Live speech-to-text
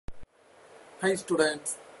Hi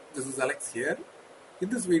students, this is Alex here.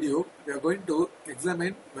 In this video, we are going to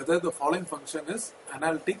examine whether the following function is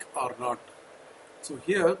analytic or not. So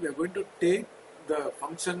here we are going to take the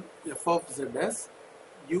function f of z as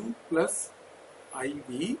u plus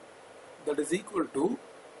iv, that is equal to,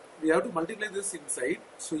 we have to multiply this inside.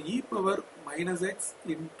 So e power minus x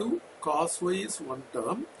into cos y is one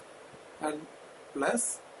term, and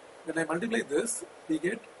plus when I multiply this, we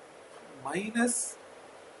get minus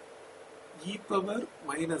e power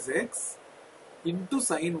minus x into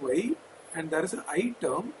sin y, and there is an I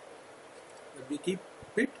term that we keep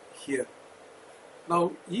it here.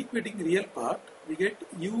 Now equating real part, we get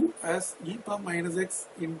u as e power minus x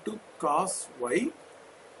into cos y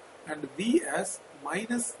and v as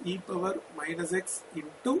minus e power minus x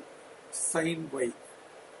into sin y.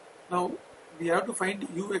 Now we have to find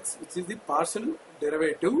ux, which is the partial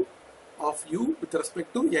derivative of u with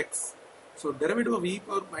respect to x. So derivative of e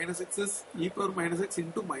power minus x is e power minus x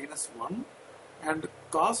into minus 1, and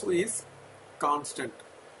cos y is constant.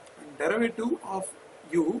 And derivative of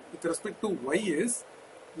u with respect to y is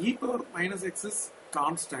e power minus x is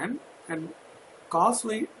constant, and cos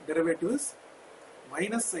y derivative is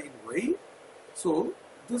minus sin y. So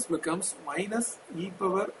this becomes minus e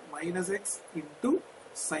power minus x into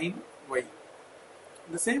sin y.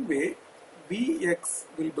 In the same way, vx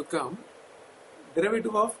will become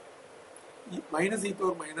derivative of minus e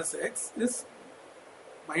power minus x is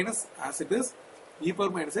minus, as it is, e power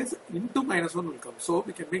minus x into minus 1 will come. So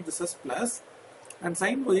we can make this as plus, and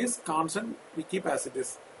sin y is constant, we keep as it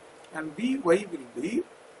is. And vy will be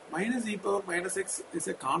minus e power minus x is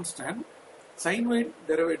a constant, sin y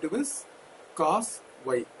derivative is cos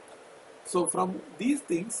y. So from these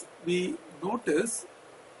things we notice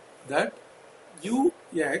that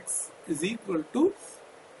ux is equal to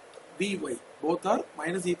vy. Both are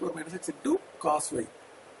minus e power minus x into cos y.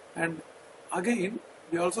 And again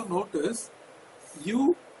we also notice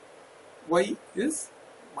uy is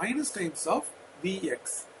minus times of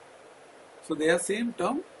vx. So they are same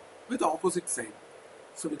term with opposite sign.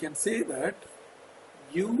 So we can say that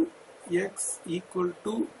ux equal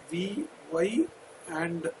to vy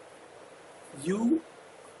and uy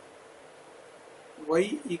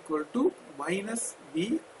equal to minus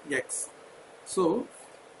vx. So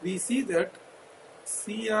we see that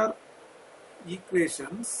CR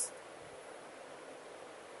equations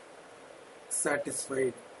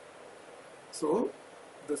satisfied. So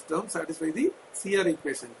this term satisfies the CR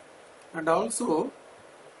equation, and also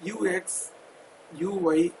ux,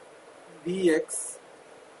 uy, vx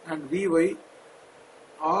and vy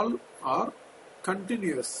all are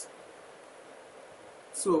continuous.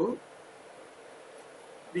 So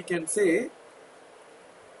we can say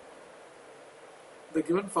the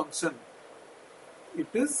given function, it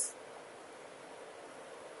is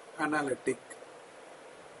analytic.